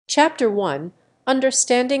Chapter 1: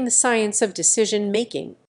 Understanding the Science of Decision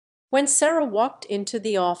Making. When Sarah walked into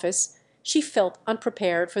the office, she felt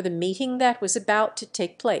unprepared for the meeting that was about to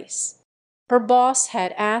take place. Her boss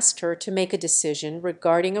had asked her to make a decision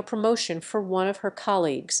regarding a promotion for one of her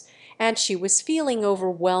colleagues, and she was feeling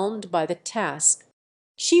overwhelmed by the task.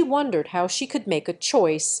 She wondered how she could make a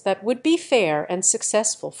choice that would be fair and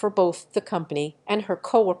successful for both the company and her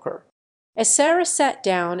coworker. As Sarah sat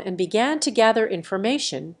down and began to gather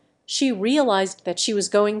information, she realized that she was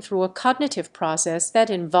going through a cognitive process that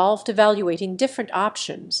involved evaluating different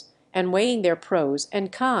options and weighing their pros and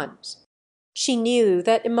cons. She knew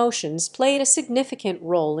that emotions played a significant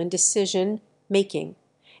role in decision making,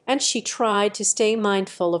 and she tried to stay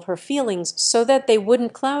mindful of her feelings so that they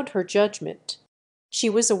wouldn't cloud her judgment. She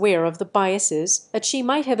was aware of the biases that she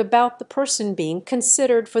might have about the person being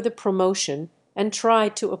considered for the promotion and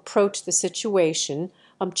tried to approach the situation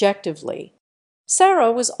objectively.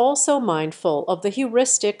 Sarah was also mindful of the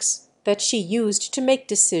heuristics that she used to make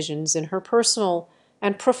decisions in her personal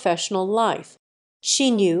and professional life.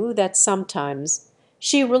 She knew that sometimes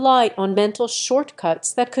she relied on mental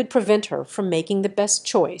shortcuts that could prevent her from making the best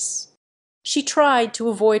choice. She tried to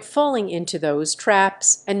avoid falling into those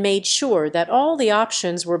traps and made sure that all the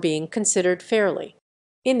options were being considered fairly.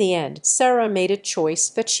 In the end, Sarah made a choice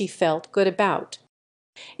that she felt good about.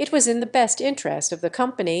 It was in the best interest of the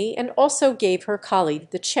company and also gave her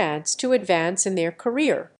colleague the chance to advance in their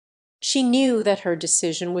career. She knew that her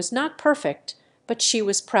decision was not perfect, but she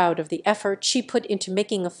was proud of the effort she put into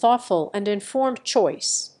making a thoughtful and informed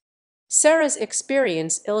choice. Sarah's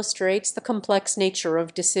experience illustrates the complex nature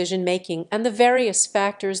of decision-making and the various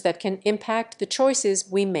factors that can impact the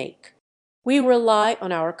choices we make. We rely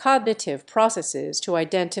on our cognitive processes to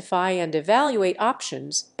identify and evaluate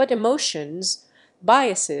options, but emotions,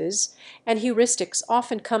 biases, and heuristics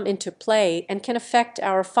often come into play and can affect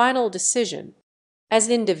our final decision. As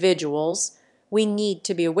individuals, we need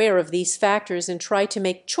to be aware of these factors and try to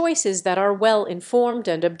make choices that are well-informed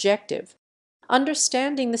and objective.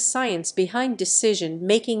 Understanding the science behind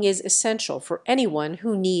decision-making is essential for anyone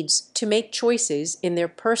who needs to make choices in their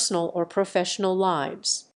personal or professional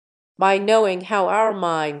lives. By knowing how our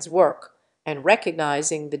minds work and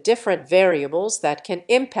recognizing the different variables that can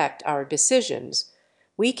impact our decisions,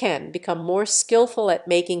 we can become more skillful at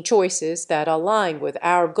making choices that align with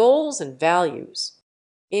our goals and values.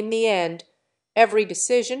 In the end, every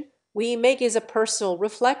decision we make is a personal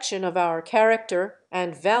reflection of our character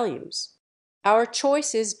and values. Our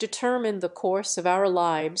choices determine the course of our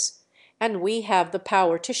lives, and we have the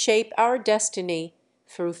power to shape our destiny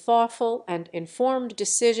through thoughtful and informed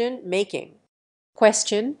decision-making.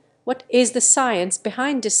 Question: what is the science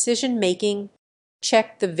behind decision-making?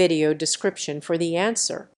 Check the video description for the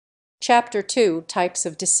answer. Chapter 2: Types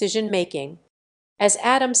of Decision-Making. As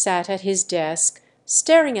Adam sat at his desk,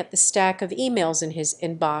 staring at the stack of emails in his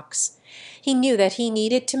inbox, he knew that he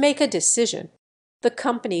needed to make a decision. The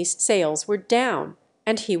company's sales were down,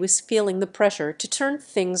 and he was feeling the pressure to turn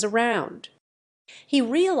things around. He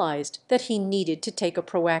realized that he needed to take a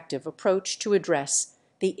proactive approach to address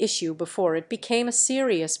the issue before it became a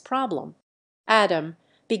serious problem. Adam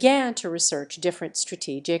began to research different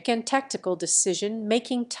strategic and tactical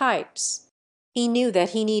decision-making types. He knew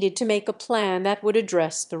that he needed to make a plan that would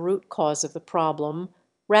address the root cause of the problem,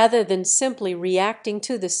 rather than simply reacting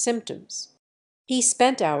to the symptoms. He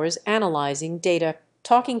spent hours analyzing data,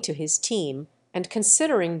 talking to his team, and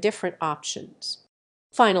considering different options.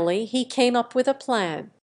 Finally, he came up with a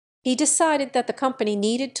plan. He decided that the company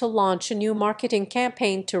needed to launch a new marketing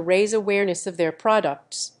campaign to raise awareness of their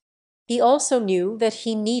products. He also knew that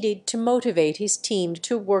he needed to motivate his team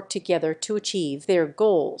to work together to achieve their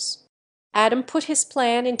goals. Adam put his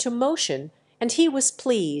plan into motion, and he was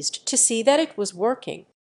pleased to see that it was working.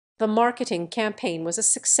 The marketing campaign was a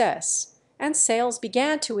success, and sales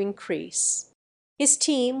began to increase. His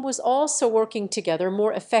team was also working together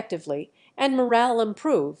more effectively, and morale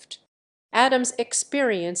improved. Adam's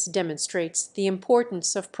experience demonstrates the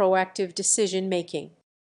importance of proactive decision-making.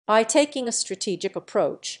 By taking a strategic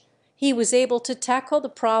approach, he was able to tackle the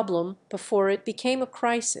problem before it became a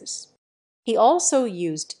crisis. He also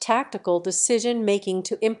used tactical decision-making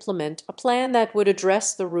to implement a plan that would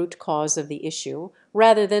address the root cause of the issue,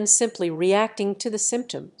 rather than simply reacting to the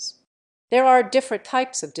symptoms. There are different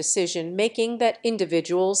types of decision-making that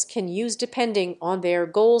individuals can use depending on their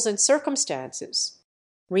goals and circumstances.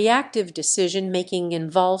 Reactive decision-making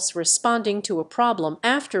involves responding to a problem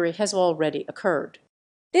after it has already occurred.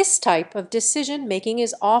 This type of decision-making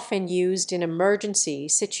is often used in emergency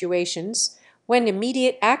situations when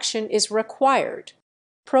immediate action is required.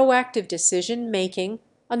 Proactive decision-making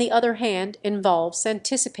on the other hand, involves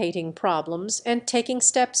anticipating problems and taking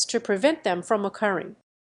steps to prevent them from occurring.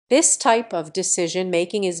 This type of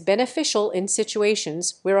decision-making is beneficial in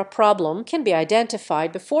situations where a problem can be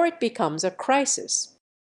identified before it becomes a crisis.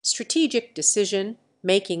 Strategic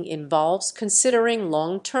decision-making involves considering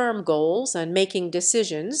long-term goals and making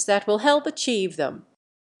decisions that will help achieve them.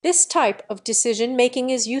 This type of decision-making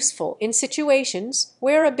is useful in situations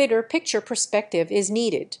where a bigger picture perspective is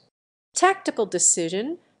needed. Tactical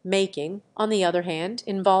decision-making, on the other hand,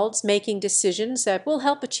 involves making decisions that will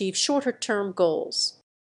help achieve shorter-term goals.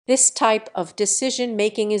 This type of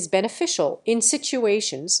decision-making is beneficial in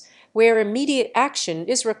situations where immediate action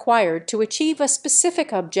is required to achieve a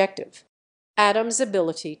specific objective. Adam's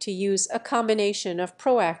ability to use a combination of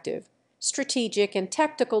proactive, strategic, and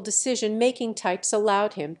tactical decision-making types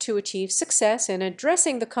allowed him to achieve success in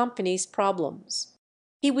addressing the company's problems.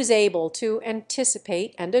 He was able to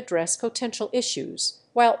anticipate and address potential issues,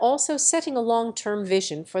 while also setting a long-term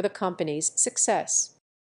vision for the company's success.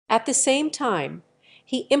 At the same time,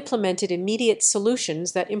 he implemented immediate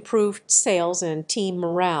solutions that improved sales and team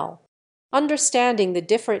morale. Understanding the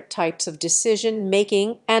different types of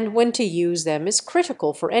decision-making and when to use them is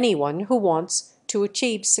critical for anyone who wants to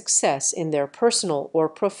achieve success in their personal or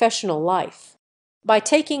professional life. By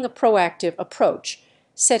taking a proactive approach,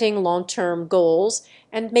 setting long-term goals,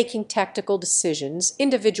 and making tactical decisions,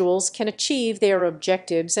 individuals can achieve their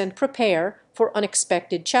objectives and prepare for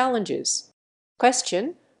unexpected challenges.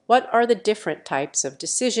 Question: what are the different types of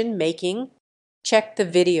decision-making? Check the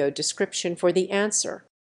video description for the answer.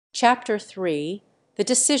 Chapter 3: The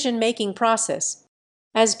Decision-Making Process.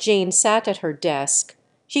 As Jane sat at her desk,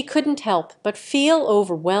 she couldn't help but feel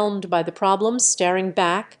overwhelmed by the problems staring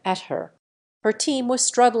back at her. Her team was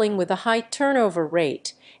struggling with a high turnover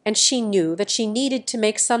rate, and she knew that she needed to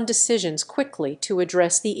make some decisions quickly to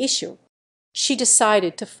address the issue. She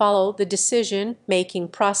decided to follow the decision-making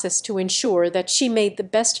process to ensure that she made the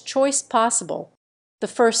best choice possible. The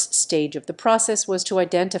first stage of the process was to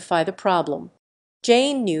identify the problem.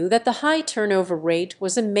 Jane knew that the high turnover rate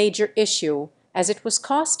was a major issue, as it was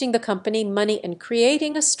costing the company money and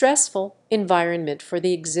creating a stressful environment for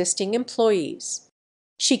the existing employees.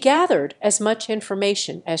 She gathered as much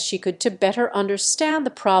information as she could to better understand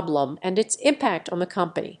the problem and its impact on the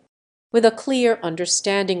company. With a clear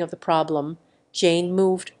understanding of the problem, Jane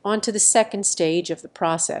moved on to the second stage of the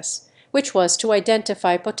process, which was to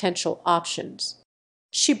identify potential options.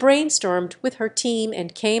 She brainstormed with her team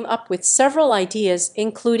and came up with several ideas,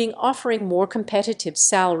 including offering more competitive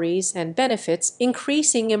salaries and benefits,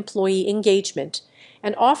 increasing employee engagement,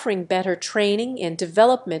 and offering better training and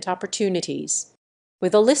development opportunities.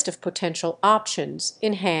 With a list of potential options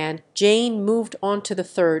in hand, Jane moved on to the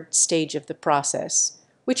third stage of the process,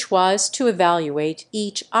 which was to evaluate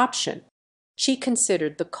each option. She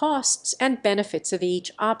considered the costs and benefits of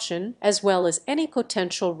each option, as well as any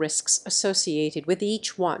potential risks associated with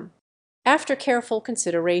each one. After careful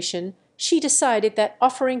consideration, she decided that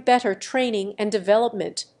offering better training and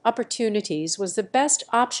development opportunities was the best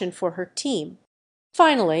option for her team.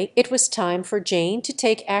 Finally, it was time for Jane to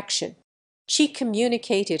take action. She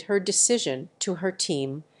communicated her decision to her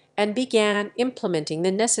team and began implementing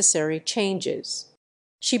the necessary changes.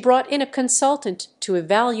 She brought in a consultant to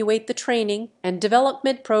evaluate the training and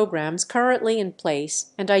development programs currently in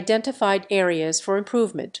place and identified areas for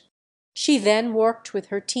improvement. She then worked with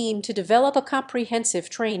her team to develop a comprehensive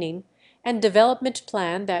training and development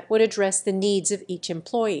plan that would address the needs of each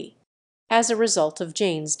employee. As a result of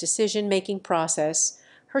Jane's decision-making process,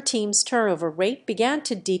 her team's turnover rate began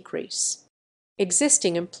to decrease.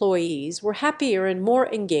 Existing employees were happier and more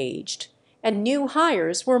engaged, and new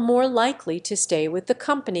hires were more likely to stay with the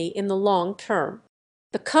company in the long term.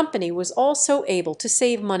 The company was also able to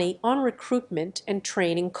save money on recruitment and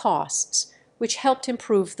training costs, which helped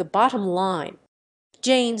improve the bottom line.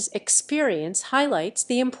 Jane's experience highlights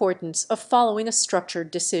the importance of following a structured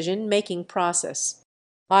decision-making process.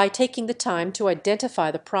 By taking the time to identify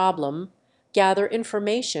the problem, gather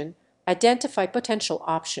information, identify potential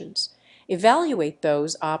options, evaluate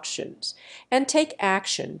those options, and take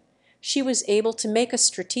action, she was able to make a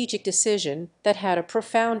strategic decision that had a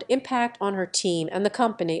profound impact on her team and the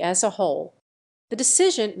company as a whole. The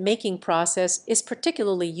decision-making process is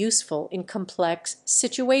particularly useful in complex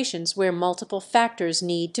situations where multiple factors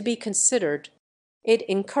need to be considered. It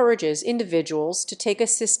encourages individuals to take a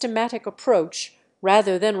systematic approach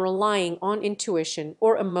rather than relying on intuition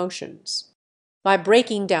or emotions. By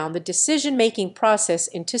breaking down the decision-making process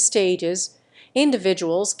into stages,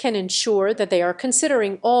 individuals can ensure that they are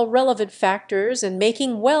considering all relevant factors and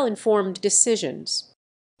making well-informed decisions.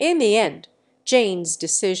 In the end, Jane's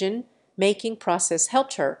decision decision-making process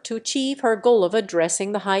helped her to achieve her goal of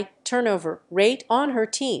addressing the high turnover rate on her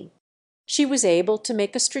team. She was able to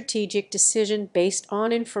make a strategic decision based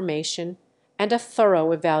on information and a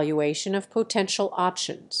thorough evaluation of potential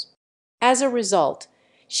options. As a result,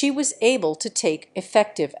 she was able to take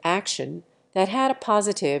effective action that had a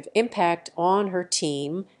positive impact on her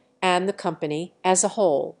team and the company as a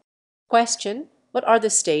whole. Question: what are the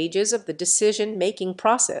stages of the decision-making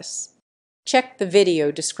process? Check the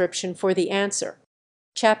video description for the answer.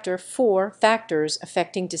 Chapter 4: Factors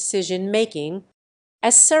Affecting Decision-Making.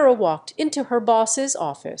 As Sarah walked into her boss's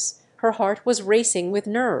office, her heart was racing with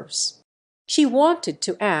nerves. She wanted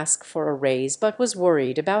to ask for a raise but was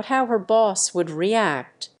worried about how her boss would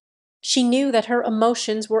react. She knew that her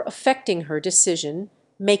emotions were affecting her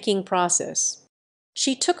decision-making process.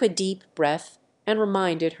 She took a deep breath and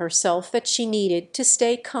reminded herself that she needed to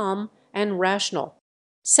stay calm and rational.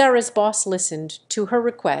 Sarah's boss listened to her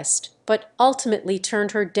request, but ultimately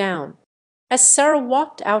turned her down. As Sarah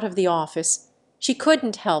walked out of the office, she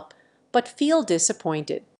couldn't help but feel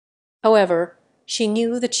disappointed. However, she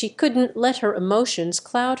knew that she couldn't let her emotions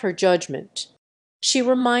cloud her judgment. She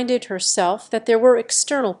reminded herself that there were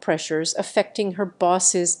external pressures affecting her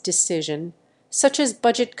boss's decision, such as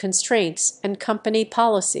budget constraints and company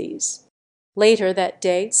policies. Later that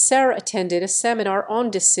day, Sarah attended a seminar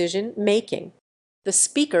on decision-making. The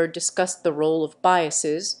speaker discussed the role of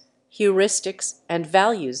biases, heuristics, and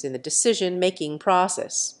values in the decision-making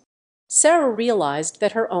process. Sarah realized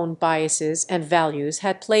that her own biases and values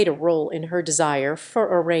had played a role in her desire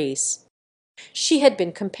for a raise. She had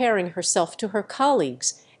been comparing herself to her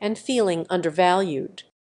colleagues and feeling undervalued.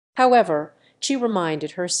 However, she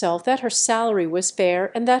reminded herself that her salary was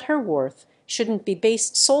fair and that her worth shouldn't be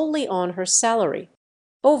based solely on her salary.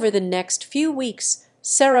 Over the next few weeks,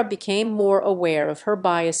 Sarah became more aware of her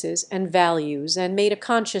biases and values and made a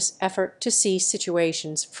conscious effort to see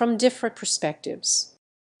situations from different perspectives.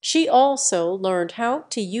 She also learned how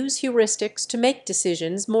to use heuristics to make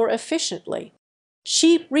decisions more efficiently.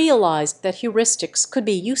 She realized that heuristics could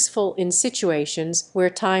be useful in situations where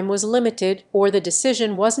time was limited or the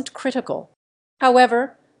decision wasn't critical.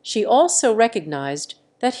 However, she also recognized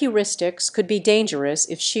that heuristics could be dangerous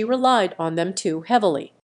if she relied on them too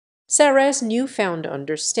heavily. Sarah's newfound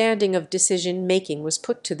understanding of decision-making was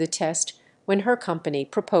put to the test when her company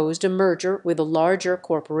proposed a merger with a larger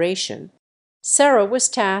corporation. Sarah was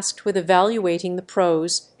tasked with evaluating the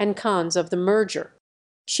pros and cons of the merger.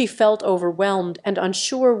 She felt overwhelmed and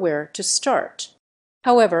unsure where to start.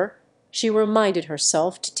 However, she reminded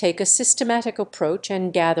herself to take a systematic approach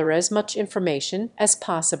and gather as much information as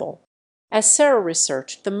possible. As Sarah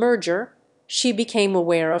researched the merger, she became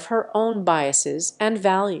aware of her own biases and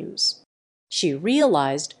values. She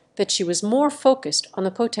realized that she was more focused on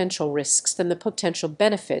the potential risks than the potential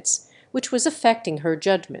benefits, which was affecting her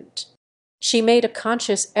judgment. She made a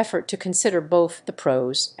conscious effort to consider both the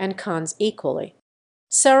pros and cons equally.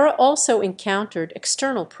 Sarah also encountered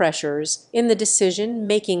external pressures in the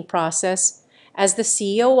decision-making process, as the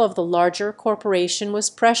CEO of the larger corporation was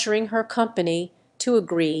pressuring her company to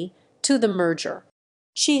agree to the merger.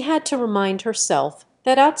 She had to remind herself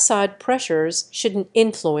that outside pressures shouldn't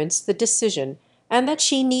influence the decision and that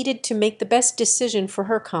she needed to make the best decision for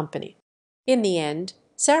her company. In the end,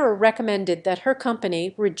 Sarah recommended that her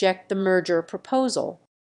company reject the merger proposal.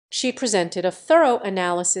 She presented a thorough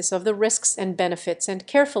analysis of the risks and benefits and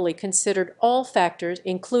carefully considered all factors,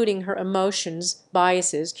 including her emotions,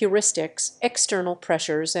 biases, heuristics, external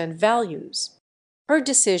pressures, and values. Her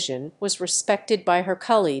decision was respected by her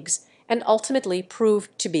colleagues and ultimately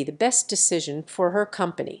proved to be the best decision for her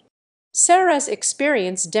company. Sarah's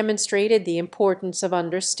experience demonstrated the importance of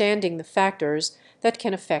understanding the factors that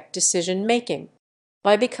can affect decision-making.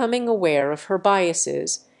 By becoming aware of her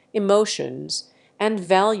biases, emotions, and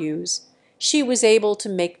values, she was able to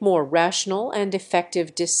make more rational and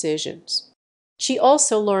effective decisions. She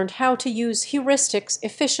also learned how to use heuristics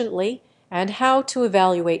efficiently and how to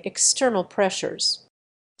evaluate external pressures.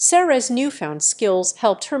 Sarah's newfound skills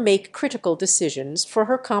helped her make critical decisions for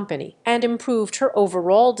her company and improved her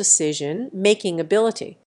overall decision-making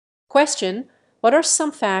ability. Question: what are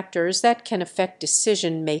some factors that can affect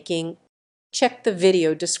decision-making? Check the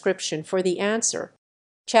video description for the answer.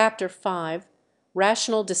 Chapter 5: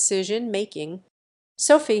 Rational Decision-Making.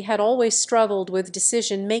 Sophie had always struggled with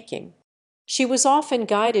decision-making. She was often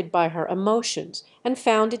guided by her emotions and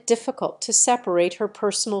found it difficult to separate her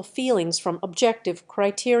personal feelings from objective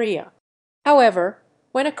criteria. However,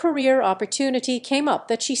 when a career opportunity came up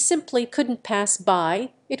that she simply couldn't pass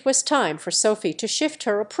by, it was time for Sophie to shift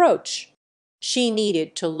her approach. She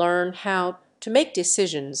needed to learn how to make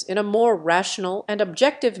decisions in a more rational and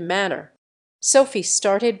objective manner. Sophie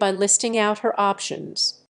started by listing out her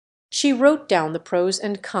options. She wrote down the pros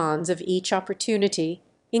and cons of each opportunity,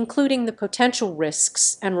 including the potential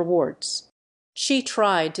risks and rewards. She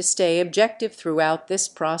tried to stay objective throughout this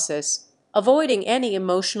process, avoiding any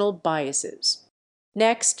emotional biases.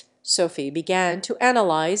 Next, Sophie began to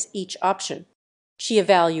analyze each option. She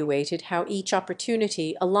evaluated how each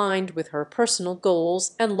opportunity aligned with her personal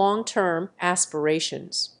goals and long-term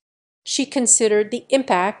aspirations. She considered the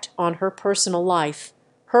impact on her personal life,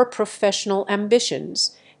 her professional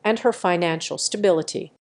ambitions, and her financial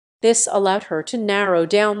stability. This allowed her to narrow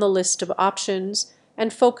down the list of options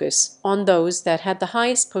and focus on those that had the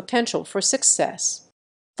highest potential for success.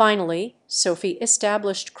 Finally, Sophie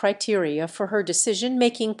established criteria for her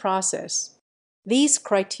decision-making process. These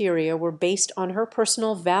criteria were based on her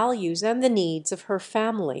personal values and the needs of her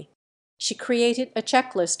family. She created a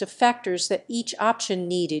checklist of factors that each option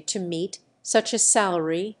needed to meet, such as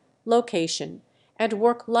salary, location, and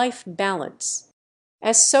work-life balance.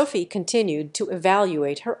 As Sophie continued to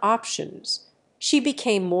evaluate her options, she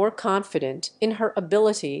became more confident in her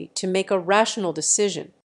ability to make a rational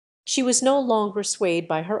decision. She was no longer swayed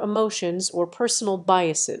by her emotions or personal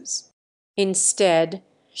biases. Instead,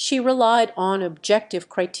 she relied on objective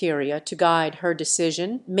criteria to guide her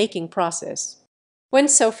decision-making process. When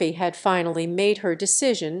Sophie had finally made her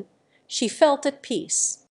decision, she felt at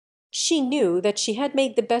peace. She knew that she had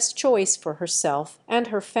made the best choice for herself and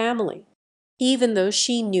her family. Even though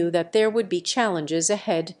she knew that there would be challenges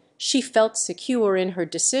ahead, she felt secure in her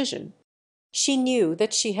decision. She knew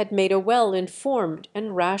that she had made a well-informed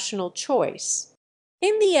and rational choice.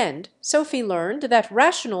 In the end, Sophie learned that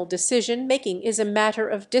rational decision-making is a matter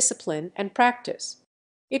of discipline and practice.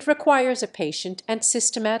 It requires a patient and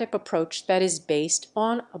systematic approach that is based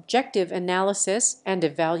on objective analysis and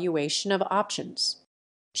evaluation of options.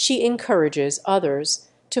 She encourages others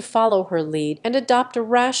to follow her lead and adopt a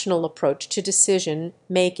rational approach to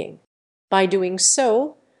decision-making. By doing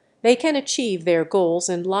so, they can achieve their goals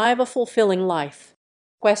and live a fulfilling life.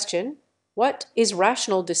 Question: what is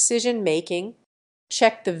rational decision-making?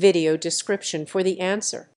 Check the video description for the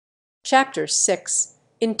answer. Chapter 6: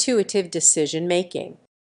 Intuitive Decision-Making.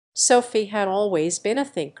 Sophie had always been a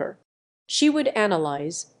thinker. She would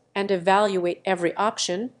analyze and evaluate every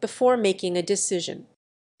option before making a decision.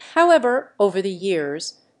 However, over the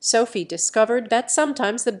years, Sophie discovered that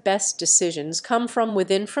sometimes the best decisions come from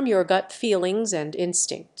within, from your gut feelings and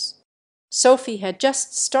instincts. Sophie had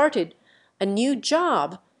just started a new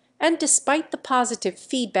job, and despite the positive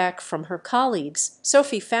feedback from her colleagues,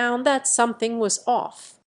 Sophie found that something was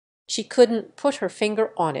off. She couldn't put her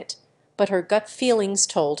finger on it, but her gut feelings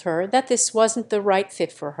told her that this wasn't the right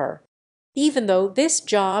fit for her. Even though this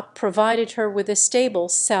job provided her with a stable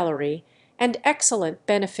salary and excellent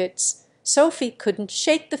benefits, Sophie couldn't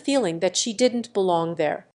shake the feeling that she didn't belong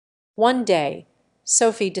there. One day,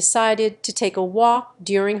 Sophie decided to take a walk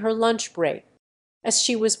during her lunch break. As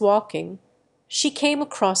she was walking, she came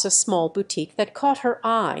across a small boutique that caught her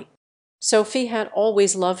eye. Sophie had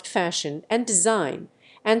always loved fashion and design,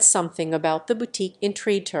 and something about the boutique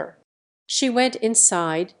intrigued her. She went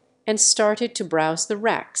inside and started to browse the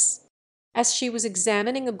racks. As she was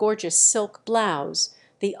examining a gorgeous silk blouse,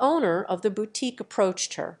 the owner of the boutique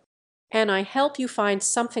approached her. "Can I help you find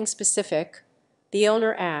something specific?" the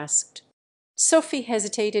owner asked. Sophie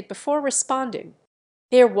hesitated before responding.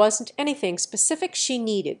 There wasn't anything specific she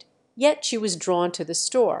needed, yet she was drawn to the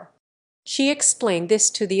store. She explained this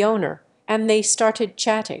to the owner, and they started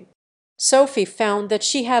chatting. Sophie found that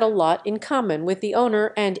she had a lot in common with the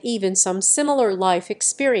owner and even some similar life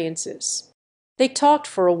experiences. They talked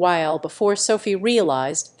for a while before Sophie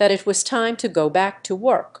realized that it was time to go back to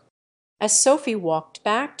work. As Sophie walked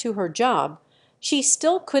back to her job, she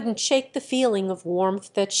still couldn't shake the feeling of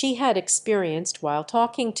warmth that she had experienced while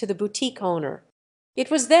talking to the boutique owner.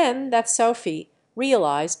 It was then that Sophie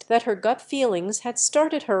realized that her gut feelings had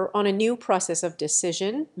started her on a new process of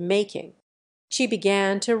decision-making. She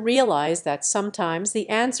began to realize that sometimes the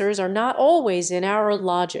answers are not always in our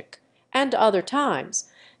logic, and other times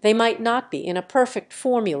they might not be in a perfect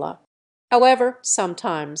formula. However,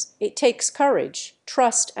 sometimes it takes courage,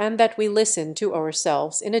 trust, and that we listen to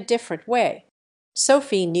ourselves in a different way.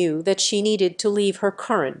 Sophie knew that she needed to leave her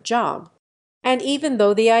current job. And even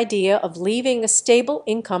though the idea of leaving a stable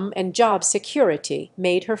income and job security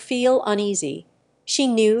made her feel uneasy, she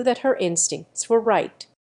knew that her instincts were right.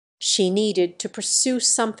 She needed to pursue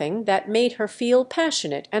something that made her feel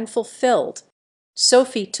passionate and fulfilled.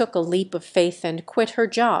 Sophie took a leap of faith and quit her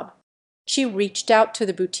job. She reached out to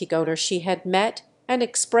the boutique owner she had met and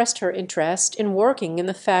expressed her interest in working in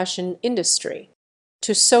the fashion industry.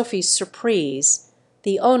 To Sophie's surprise,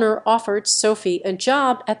 the owner offered Sophie a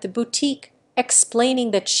job at the boutique,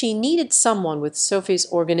 explaining that she needed someone with Sophie's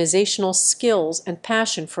organizational skills and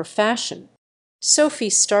passion for fashion. Sophie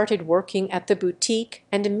started working at the boutique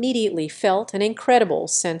and immediately felt an incredible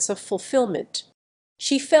sense of fulfillment.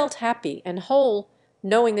 She felt happy and whole,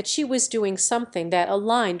 knowing that she was doing something that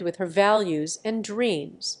aligned with her values and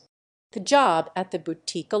dreams. The job at the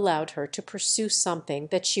boutique allowed her to pursue something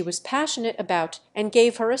that she was passionate about and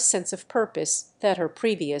gave her a sense of purpose that her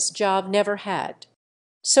previous job never had.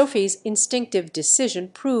 Sophie's instinctive decision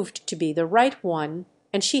proved to be the right one,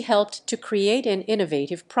 and she helped to create an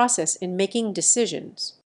innovative process in making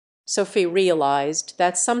decisions. Sophie realized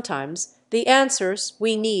that sometimes the answers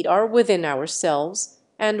we need are within ourselves,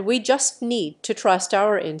 and we just need to trust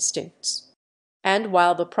our instincts. And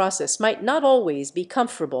while the process might not always be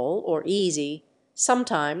comfortable or easy,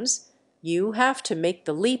 sometimes you have to make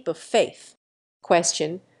the leap of faith.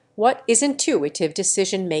 Question: what is intuitive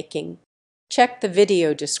decision making? Check the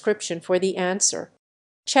video description for the answer.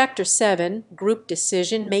 Chapter 7: Group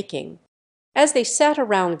Decision Making. As they sat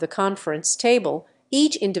around the conference table,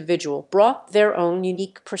 each individual brought their own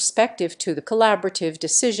unique perspective to the collaborative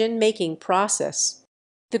decision-making process.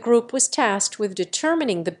 The group was tasked with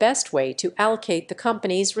determining the best way to allocate the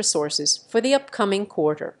company's resources for the upcoming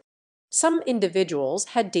quarter. Some individuals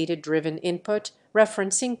had data-driven input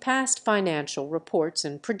referencing past financial reports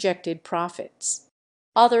and projected profits.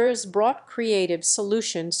 Others brought creative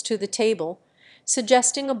solutions to the table,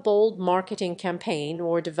 suggesting a bold marketing campaign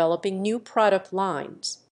or developing new product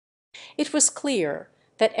lines. It was clear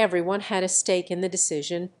that everyone had a stake in the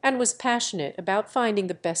decision and was passionate about finding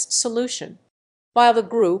the best solution. While the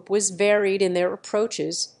group was varied in their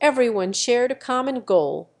approaches, everyone shared a common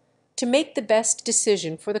goal: to make the best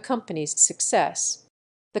decision for the company's success.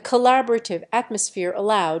 The collaborative atmosphere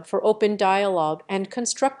allowed for open dialogue and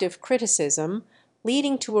constructive criticism,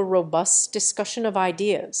 leading to a robust discussion of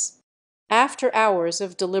ideas. After hours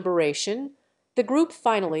of deliberation, the group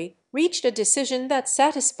finally reached a decision that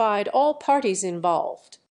satisfied all parties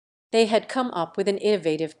involved. They had come up with an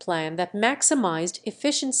innovative plan that maximized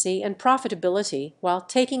efficiency and profitability while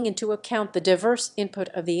taking into account the diverse input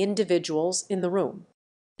of the individuals in the room.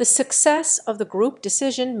 The success of the group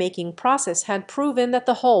decision-making process had proven that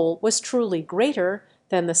the whole was truly greater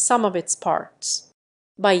than the sum of its parts.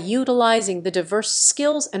 By utilizing the diverse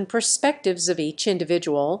skills and perspectives of each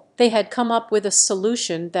individual, they had come up with a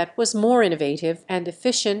solution that was more innovative and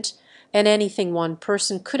efficient than anything one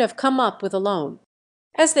person could have come up with alone.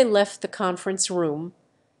 As they left the conference room,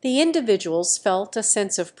 the individuals felt a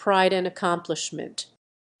sense of pride and accomplishment.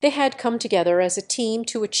 They had come together as a team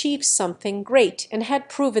to achieve something great and had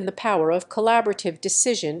proven the power of collaborative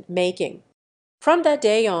decision-making. From that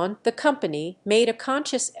day on, the company made a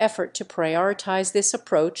conscious effort to prioritize this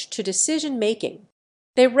approach to decision-making.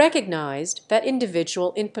 They recognized that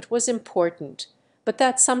individual input was important, but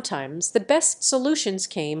that sometimes the best solutions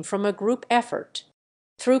came from a group effort.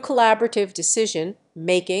 Through collaborative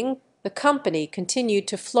decision-making, the company continued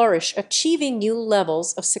to flourish, achieving new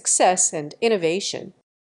levels of success and innovation.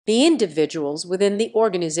 The individuals within the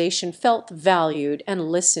organization felt valued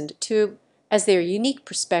and listened to, as their unique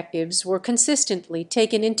perspectives were consistently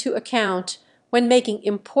taken into account when making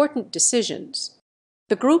important decisions.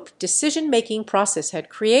 The group decision-making process had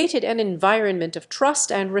created an environment of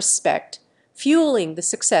trust and respect, fueling the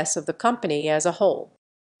success of the company as a whole.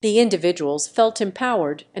 The individuals felt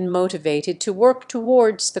empowered and motivated to work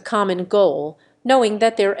towards the common goal, knowing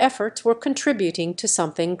that their efforts were contributing to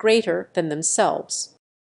something greater than themselves.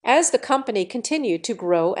 As the company continued to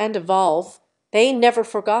grow and evolve, they never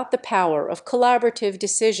forgot the power of collaborative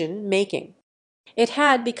decision-making. It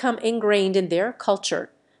had become ingrained in their culture,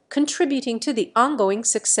 contributing to the ongoing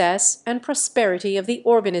success and prosperity of the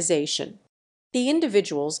organization. The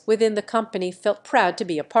individuals within the company felt proud to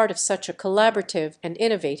be a part of such a collaborative and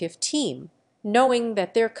innovative team, knowing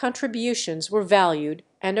that their contributions were valued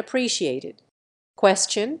and appreciated.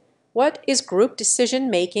 Question: what is group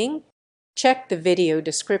decision-making? Check the video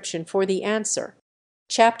description for the answer.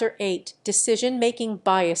 Chapter 8: Decision-Making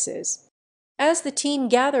Biases. As the team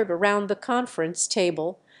gathered around the conference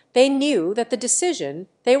table, they knew that the decision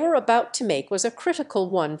they were about to make was a critical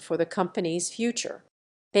one for the company's future.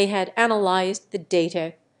 They had analyzed the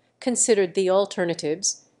data, considered the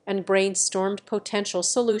alternatives, and brainstormed potential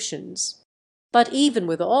solutions. But even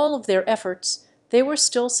with all of their efforts, they were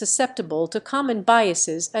still susceptible to common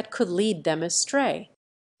biases that could lead them astray.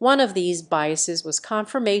 One of these biases was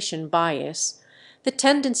confirmation bias, the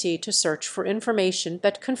tendency to search for information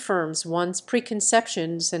that confirms one's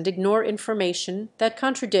preconceptions and ignore information that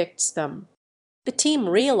contradicts them. The team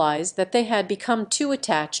realized that they had become too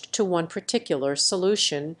attached to one particular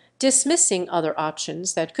solution, dismissing other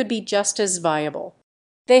options that could be just as viable.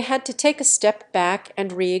 They had to take a step back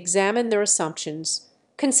and re-examine their assumptions,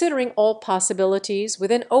 considering all possibilities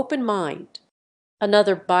with an open mind.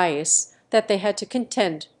 Another bias that they had to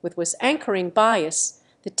contend with was anchoring bias,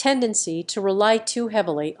 the tendency to rely too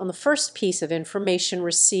heavily on the first piece of information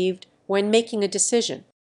received when making a decision.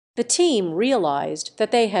 The team realized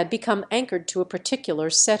that they had become anchored to a particular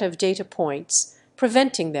set of data points,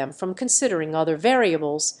 preventing them from considering other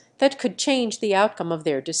variables that could change the outcome of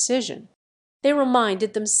their decision. They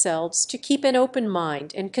reminded themselves to keep an open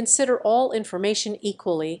mind and consider all information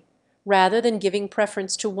equally, rather than giving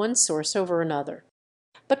preference to one source over another.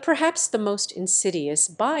 But perhaps the most insidious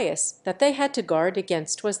bias that they had to guard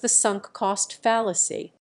against was the sunk cost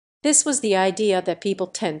fallacy. This was the idea that people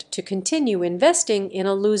tend to continue investing in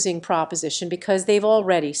a losing proposition because they've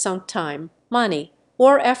already sunk time, money,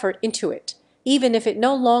 or effort into it, even if it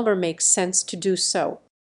no longer makes sense to do so.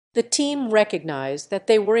 The team recognized that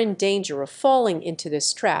they were in danger of falling into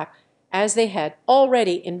this trap, as they had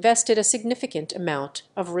already invested a significant amount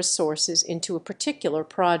of resources into a particular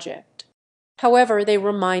project. However, they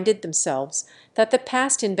reminded themselves that the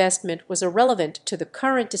past investment was irrelevant to the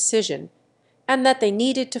current decision, and that they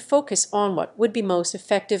needed to focus on what would be most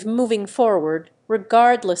effective moving forward,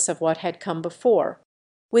 regardless of what had come before.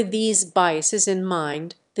 With these biases in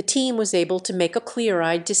mind, the team was able to make a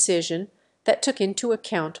clear-eyed decision that took into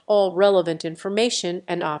account all relevant information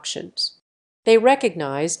and options. They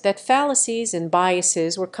recognized that fallacies and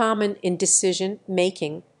biases were common in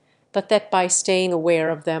decision-making, but that by staying aware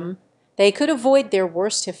of them, they could avoid their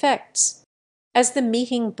worst effects. As the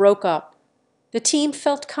meeting broke up, the team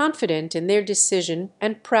felt confident in their decision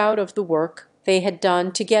and proud of the work they had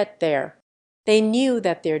done to get there. They knew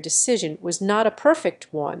that their decision was not a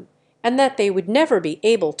perfect one, and that they would never be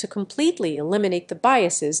able to completely eliminate the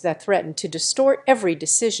biases that threatened to distort every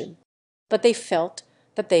decision. But they felt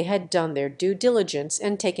that they had done their due diligence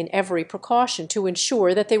and taken every precaution to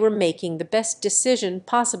ensure that they were making the best decision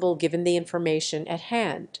possible given the information at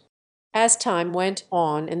hand. As time went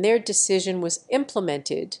on and their decision was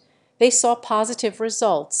implemented, they saw positive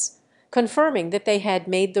results, confirming that they had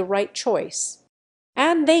made the right choice.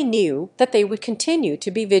 And they knew that they would continue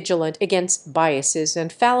to be vigilant against biases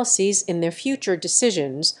and fallacies in their future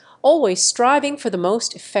decisions, always striving for the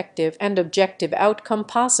most effective and objective outcome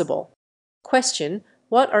possible. Question: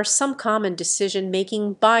 what are some common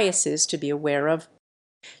decision-making biases to be aware of?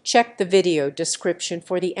 Check the video description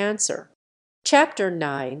for the answer. Chapter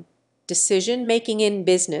 9: Decision-Making in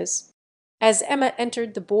Business. As Emma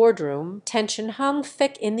entered the boardroom, tension hung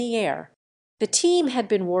thick in the air. The team had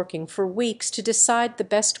been working for weeks to decide the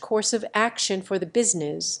best course of action for the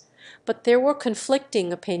business, but there were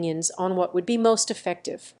conflicting opinions on what would be most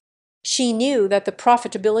effective. She knew that the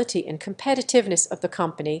profitability and competitiveness of the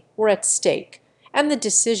company were at stake, and the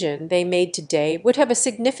decision they made today would have a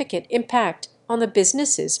significant impact on the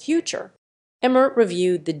business's future. Emma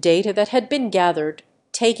reviewed the data that had been gathered,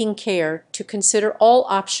 taking care to consider all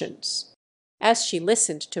options. As she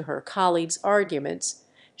listened to her colleagues' arguments,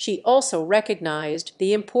 she also recognized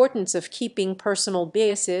the importance of keeping personal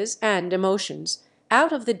biases and emotions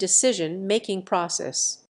out of the decision-making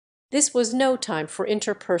process. This was no time for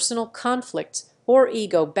interpersonal conflicts or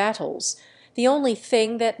ego battles. The only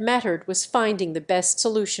thing that mattered was finding the best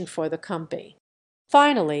solution for the company.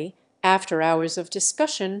 Finally, after hours of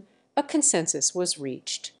discussion, a consensus was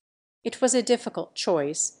reached. It was a difficult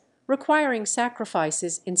choice, requiring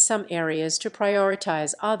sacrifices in some areas to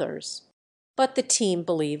prioritize others. But the team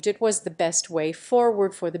believed it was the best way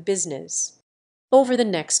forward for the business. Over the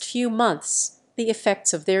next few months, the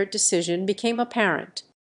effects of their decision became apparent.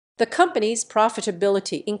 The company's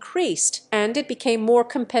profitability increased and it became more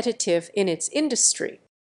competitive in its industry.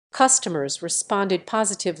 Customers responded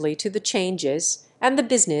positively to the changes, and the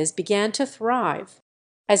business began to thrive.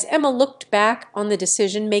 As Emma looked back on the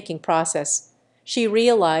decision-making process, she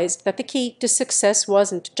realized that the key to success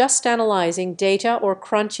wasn't just analyzing data or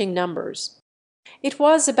crunching numbers. It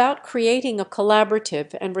was about creating a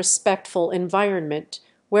collaborative and respectful environment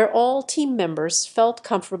where all team members felt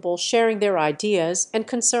comfortable sharing their ideas and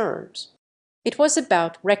concerns. It was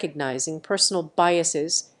about recognizing personal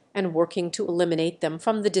biases and working to eliminate them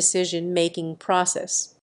from the decision-making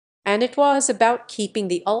process. And it was about keeping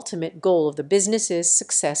the ultimate goal of the business's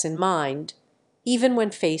success in mind, even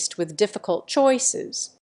when faced with difficult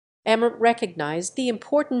choices. Emma recognized the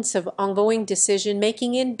importance of ongoing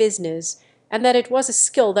decision-making in business and that it was a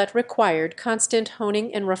skill that required constant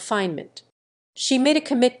honing and refinement. She made a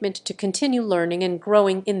commitment to continue learning and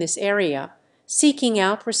growing in this area, seeking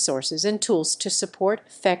out resources and tools to support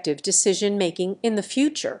effective decision-making in the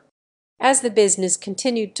future. As the business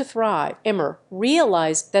continued to thrive, Emmer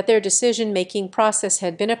realized that their decision-making process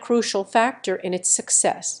had been a crucial factor in its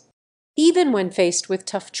success. Even when faced with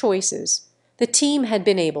tough choices, the team had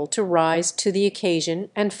been able to rise to the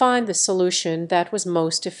occasion and find the solution that was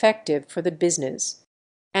most effective for the business.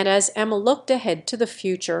 And as Emma looked ahead to the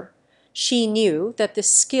future, she knew that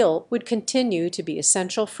this skill would continue to be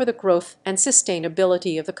essential for the growth and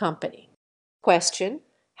sustainability of the company. Question: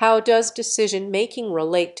 how does decision-making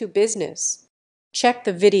relate to business? Check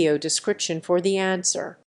the video description for the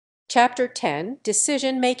answer. Chapter 10: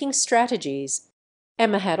 Decision-Making Strategies.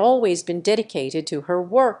 Emma had always been dedicated to her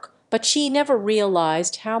work, but she never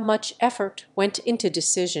realized how much effort went into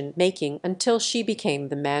decision-making until she became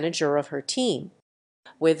the manager of her team.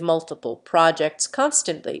 With multiple projects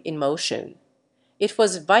constantly in motion, it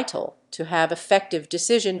was vital to have effective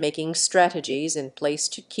decision-making strategies in place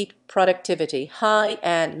to keep productivity high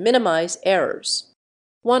and minimize errors.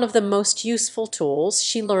 One of the most useful tools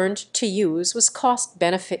she learned to use was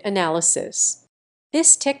cost-benefit analysis.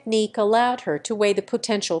 This technique allowed her to weigh the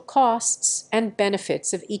potential costs and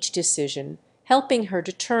benefits of each decision, helping her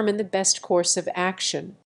determine the best course of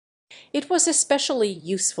action. It was especially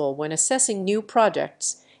useful when assessing new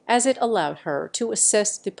projects, as it allowed her to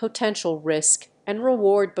assess the potential risk and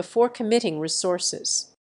reward before committing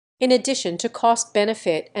resources. In addition to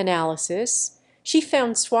cost-benefit analysis, she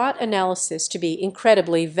found SWOT analysis to be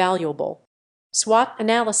incredibly valuable. SWOT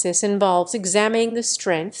analysis involves examining the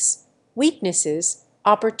strengths, weaknesses,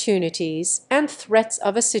 opportunities, and threats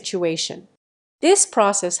of a situation. This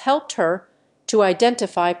process helped her to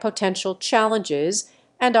identify potential challenges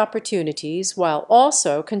and opportunities while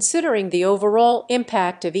also considering the overall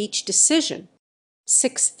impact of each decision.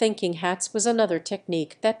 Six thinking hats was another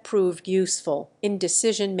technique that proved useful in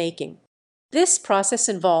decision-making. This process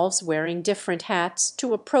involves wearing different hats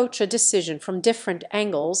to approach a decision from different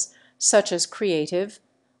angles, such as creative,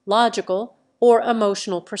 logical, or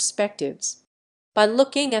emotional perspectives. By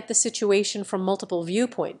looking at the situation from multiple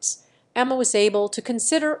viewpoints, Emma was able to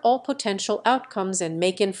consider all potential outcomes and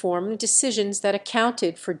make informed decisions that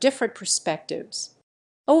accounted for different perspectives.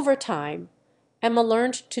 Over time, Emma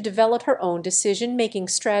learned to develop her own decision-making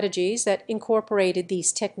strategies that incorporated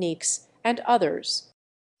these techniques and others.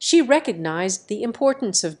 She recognized the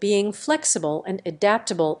importance of being flexible and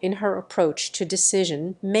adaptable in her approach to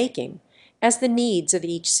decision-making, as the needs of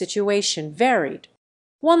each situation varied.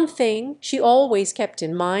 One thing she always kept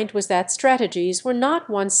in mind was that strategies were not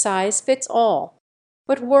one size fits all.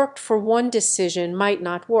 What worked for one decision might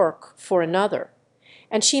not work for another,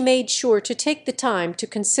 and she made sure to take the time to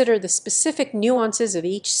consider the specific nuances of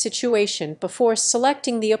each situation before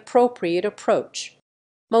selecting the appropriate approach.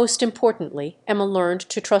 Most importantly, Emma learned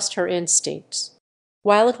to trust her instincts.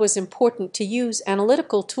 While it was important to use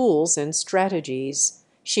analytical tools and strategies,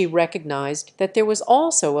 she recognized that there was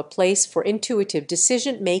also a place for intuitive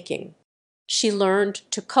decision-making. She learned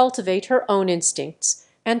to cultivate her own instincts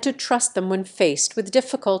and to trust them when faced with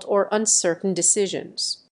difficult or uncertain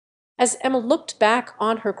decisions. As Emma looked back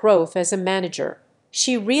on her growth as a manager,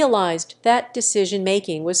 she realized that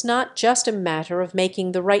decision-making was not just a matter of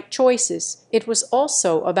making the right choices, it was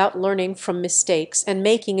also about learning from mistakes and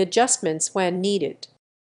making adjustments when needed.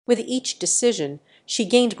 With each decision, she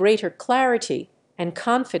gained greater clarity and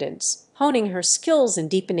confidence, honing her skills and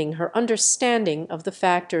deepening her understanding of the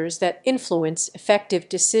factors that influence effective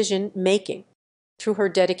decision-making. Through her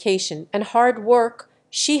dedication and hard work,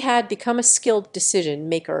 she had become a skilled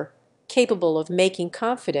decision-maker, capable of making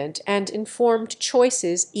confident and informed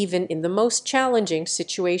choices even in the most challenging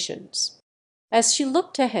situations. As she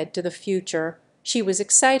looked ahead to the future, she was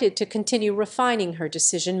excited to continue refining her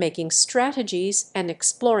decision-making strategies and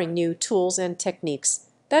exploring new tools and techniques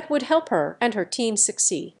that would help her and her team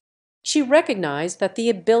succeed. She recognized that the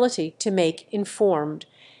ability to make informed,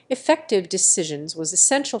 effective decisions was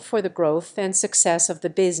essential for the growth and success of the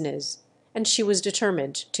business, and she was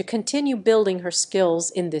determined to continue building her skills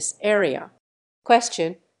in this area.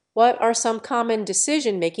 Question: what are some common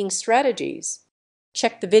decision-making strategies?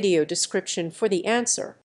 Check the video description for the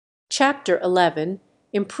answer. Chapter 11: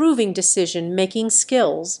 Improving Decision-Making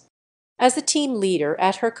Skills. As a team leader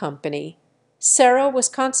at her company, Sarah was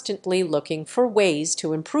constantly looking for ways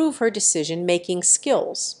to improve her decision-making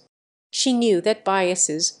skills. She knew that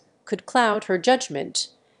biases could cloud her judgment,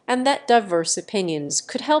 and that diverse opinions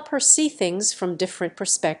could help her see things from different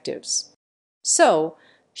perspectives. So,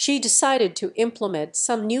 she decided to implement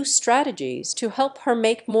some new strategies to help her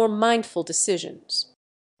make more mindful decisions.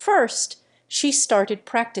 First, she started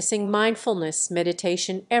practicing mindfulness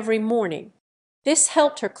meditation every morning. This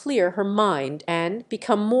helped her clear her mind and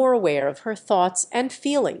become more aware of her thoughts and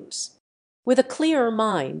feelings. With a clearer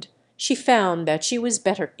mind, she found that she was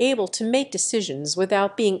better able to make decisions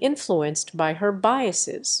without being influenced by her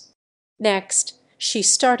biases. Next, she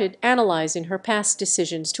started analyzing her past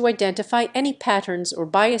decisions to identify any patterns or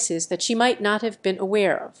biases that she might not have been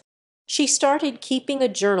aware of. She started keeping a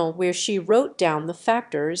journal where she wrote down the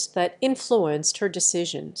factors that influenced her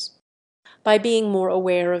decisions. By being more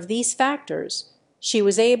aware of these factors, she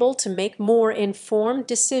was able to make more informed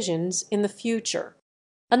decisions in the future.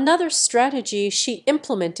 Another strategy she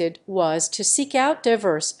implemented was to seek out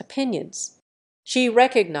diverse opinions. She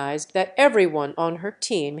recognized that everyone on her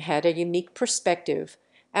team had a unique perspective,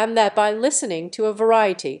 and that by listening to a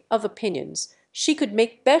variety of opinions, she could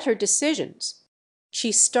make better decisions.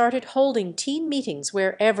 She started holding team meetings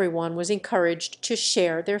where everyone was encouraged to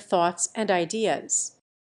share their thoughts and ideas.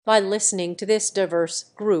 By listening to this diverse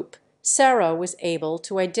group, Sarah was able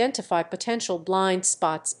to identify potential blind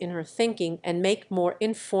spots in her thinking and make more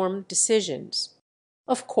informed decisions.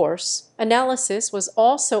 Of course, analysis was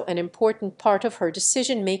also an important part of her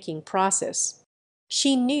decision-making process.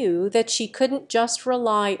 She knew that she couldn't just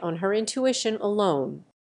rely on her intuition alone.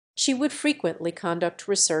 She would frequently conduct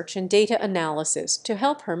research and data analysis to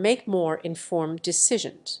help her make more informed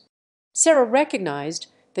decisions. Sarah recognized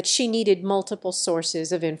that she needed multiple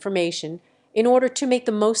sources of information in order to make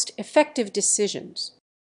the most effective decisions.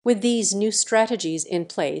 With these new strategies in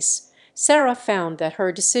place, Sarah found that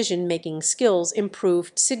her decision-making skills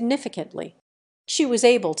improved significantly. She was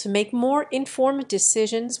able to make more informed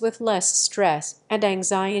decisions with less stress and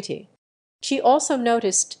anxiety. She also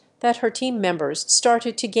noticed that her team members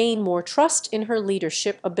started to gain more trust in her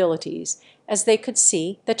leadership abilities as they could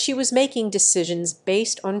see that she was making decisions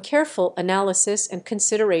based on careful analysis and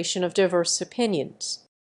consideration of diverse opinions.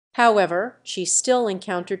 However, she still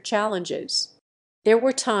encountered challenges. There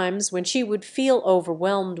were times when she would feel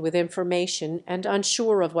overwhelmed with information and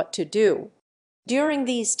unsure of what to do. During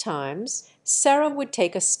these times, Sarah would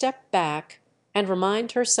take a step back and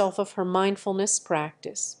remind herself of her mindfulness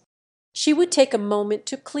practice. She would take a moment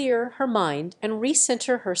to clear her mind and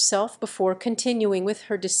recenter herself before continuing with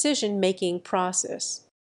her decision-making process.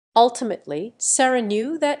 Ultimately, Sarah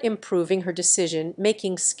knew that improving her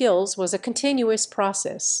decision-making skills was a continuous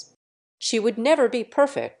process. She would never be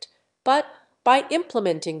perfect, but by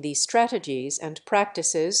implementing these strategies and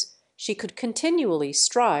practices, she could continually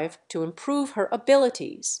strive to improve her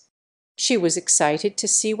abilities. She was excited to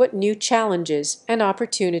see what new challenges and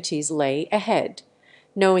opportunities lay ahead,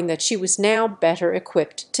 knowing that she was now better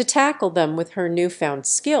equipped to tackle them with her newfound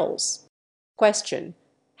skills. Question: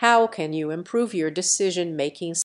 how can you improve your decision-making